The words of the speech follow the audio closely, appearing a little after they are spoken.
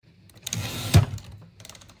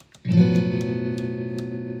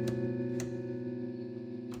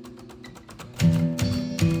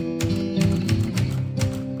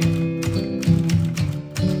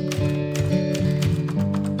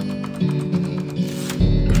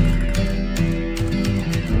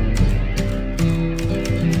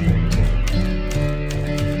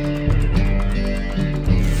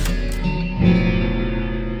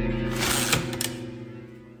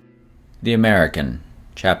The American,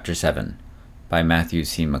 Chapter 7, by Matthew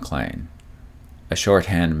C. McLean. A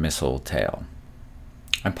Shorthand Missile Tale.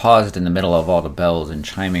 I paused in the middle of all the bells and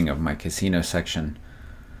chiming of my casino section.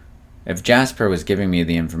 If Jasper was giving me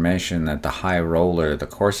the information that the high roller the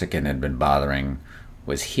Corsican had been bothering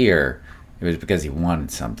was here, it was because he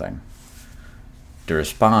wanted something. To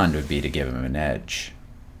respond would be to give him an edge.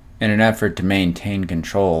 In an effort to maintain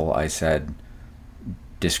control, I said,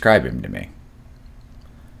 "Describe him to me."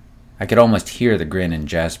 I could almost hear the grin in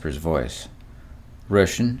Jasper's voice.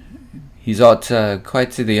 "Russian. He's ought quite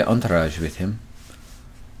to the entourage with him."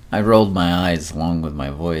 I rolled my eyes along with my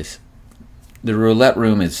voice. The roulette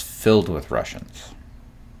room is filled with Russians.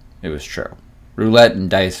 It was true. Roulette and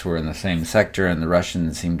dice were in the same sector, and the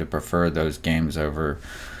Russians seemed to prefer those games over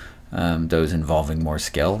those involving more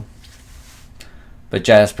skill. But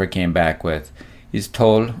Jasper came back with, "He's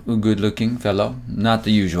tall, a good-looking fellow, not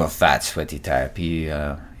the usual fat, sweaty type. He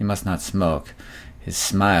must not smoke. His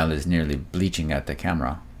smile is nearly bleaching at the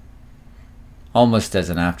camera." Almost as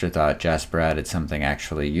an afterthought, Jasper added something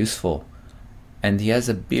actually useful. "And he has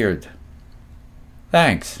a beard."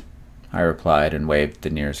 "Thanks," I replied and waved the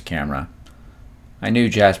nearest camera. I knew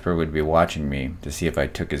Jasper would be watching me to see if I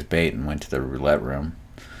took his bait and went to the roulette room.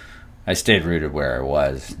 I stayed rooted where I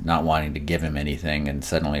was, not wanting to give him anything and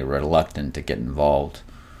suddenly reluctant to get involved.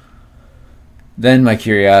 Then my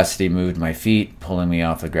curiosity moved my feet, pulling me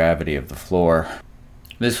off the gravity of the floor.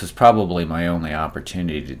 This was probably my only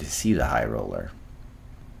opportunity to see the high roller.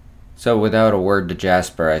 So without a word to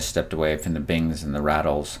Jasper, I stepped away from the bings and the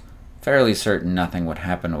rattles, fairly certain nothing would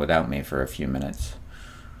happen without me for a few minutes.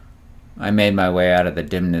 I made my way out of the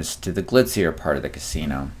dimness to the glitzier part of the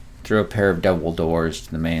casino, through a pair of double doors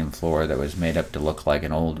to the main floor that was made up to look like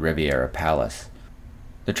an old Riviera palace.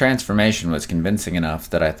 The transformation was convincing enough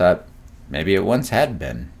that I thought maybe it once had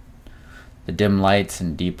been. The dim lights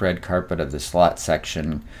and deep red carpet of the slot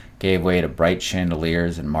section gave way to bright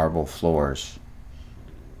chandeliers and marble floors.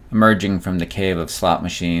 Emerging from the cave of slot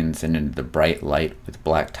machines and into the bright light with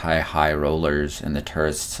black tie high rollers and the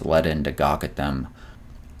tourists let in to gawk at them,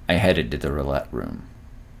 I headed to the roulette room.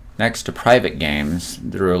 Next to private games,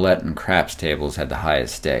 the roulette and craps tables had the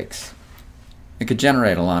highest stakes. It could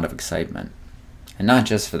generate a lot of excitement, and not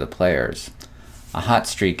just for the players. A hot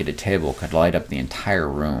streak at a table could light up the entire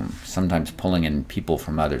room, sometimes pulling in people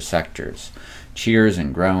from other sectors. Cheers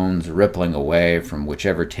and groans rippling away from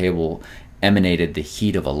whichever table emanated the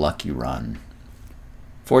heat of a lucky run.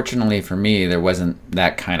 Fortunately for me, there wasn't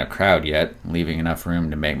that kind of crowd yet, leaving enough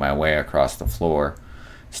room to make my way across the floor,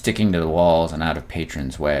 sticking to the walls and out of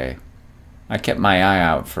patrons' way. I kept my eye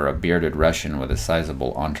out for a bearded Russian with a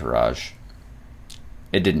sizable entourage.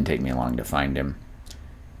 It didn't take me long to find him.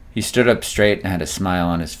 He stood up straight and had a smile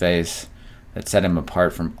on his face that set him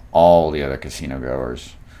apart from all the other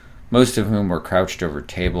casino-goers, most of whom were crouched over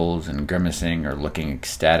tables and grimacing or looking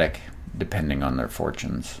ecstatic, depending on their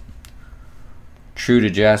fortunes. True to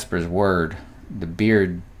Jasper's word, the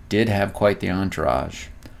beard did have quite the entourage.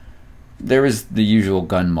 There was the usual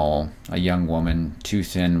gun mole, a young woman, too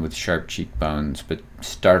thin with sharp cheekbones, but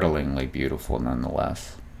startlingly beautiful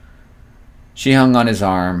nonetheless. She hung on his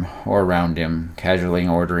arm, or around him, casually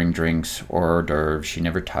ordering drinks or hors d'oeuvres she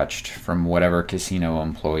never touched from whatever casino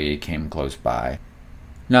employee came close by.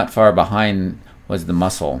 Not far behind was the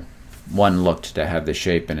muscle. One looked to have the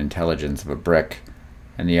shape and intelligence of a brick,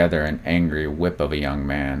 and the other an angry whip of a young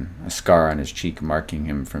man, a scar on his cheek marking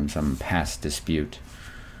him from some past dispute.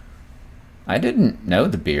 I didn't know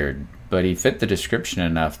the beard, but he fit the description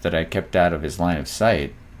enough that I kept out of his line of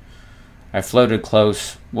sight. I floated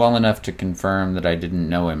close, well enough to confirm that I didn't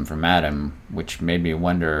know him from Adam, which made me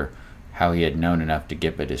wonder how he had known enough to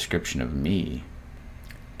give a description of me.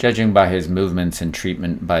 Judging by his movements and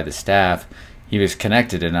treatment by the staff, he was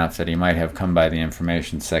connected enough that he might have come by the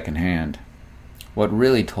information secondhand. What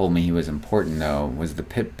really told me he was important, though, was the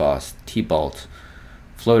pit boss, T-Bolt,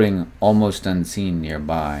 floating almost unseen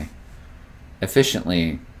nearby.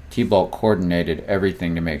 Efficiently, T-Bolt coordinated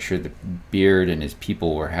everything to make sure the beard and his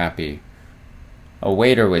people were happy. A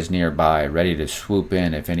waiter was nearby, ready to swoop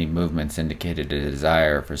in if any movements indicated a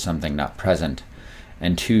desire for something not present,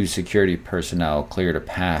 and 2 security personnel cleared a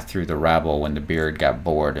path through the rabble when the beard got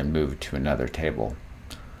bored and moved to another table.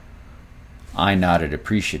 I nodded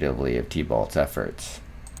appreciatively of Tybalt's efforts.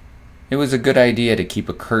 It was a good idea to keep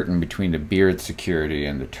a curtain between the beard security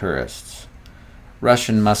and the tourists.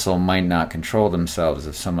 Russian muscle might not control themselves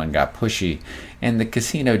if someone got pushy, and the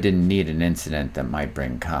casino didn't need an incident that might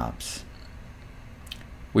bring cops.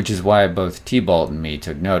 Which is why both Tybalt and me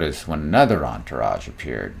took notice when another entourage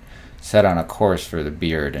appeared, set on a course for the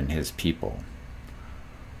beard and his people.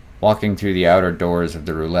 Walking through the outer doors of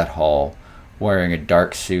the roulette hall, wearing a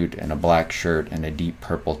dark suit and a black shirt and a deep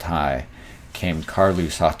purple tie, came Carlu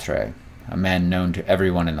Satre, a man known to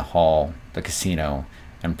everyone in the hall, the casino,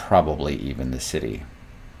 and probably even the city.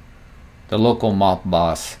 The local mob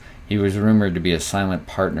boss, he was rumored to be a silent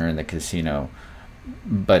partner in the casino,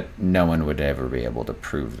 but no one would ever be able to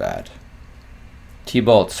prove that.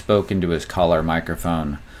 Tybalt spoke into his collar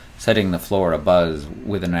microphone, setting the floor abuzz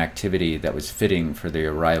with an activity that was fitting for the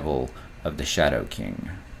arrival of the Shadow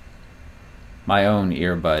King. My own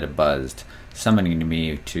earbud buzzed, summoning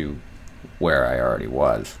me to where I already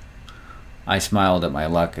was. I smiled at my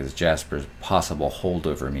luck as Jasper's possible hold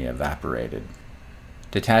over me evaporated.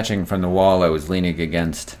 Detaching from the wall I was leaning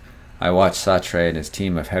against, I watched Satre and his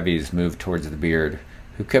team of heavies move towards the beard,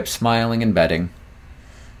 who kept smiling and betting.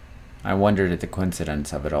 I wondered at the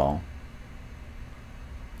coincidence of it all.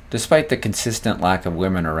 Despite the consistent lack of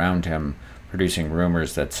women around him, producing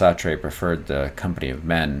rumors that Satre preferred the company of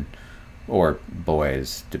men, or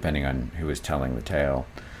boys, depending on who was telling the tale,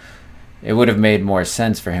 it would have made more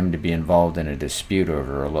sense for him to be involved in a dispute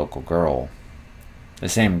over a local girl. The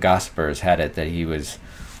same gossipers had it that he was,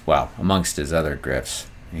 well, amongst his other grifts,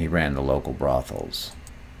 he ran the local brothels.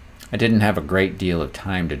 I didn't have a great deal of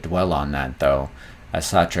time to dwell on that, though, as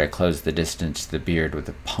Satre closed the distance to the beard with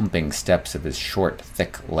the pumping steps of his short,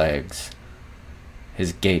 thick legs.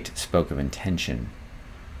 His gait spoke of intention.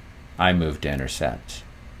 I moved to intercept.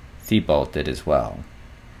 Tybalt did as well.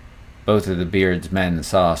 Both of the beard's men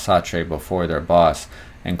saw Satre before their boss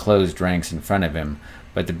and closed ranks in front of him,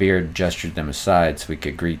 but the beard gestured them aside so he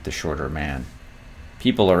could greet the shorter man.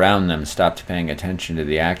 People around them stopped paying attention to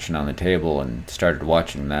the action on the table and started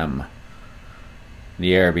watching them.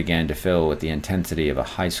 The air began to fill with the intensity of a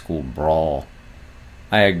high school brawl.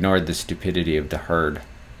 I ignored the stupidity of the herd.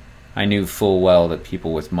 I knew full well that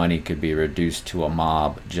people with money could be reduced to a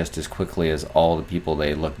mob just as quickly as all the people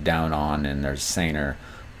they looked down on in their saner,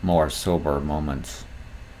 more sober moments.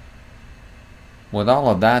 With all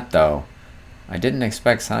of that, though, I didn't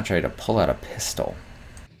expect Satre to pull out a pistol.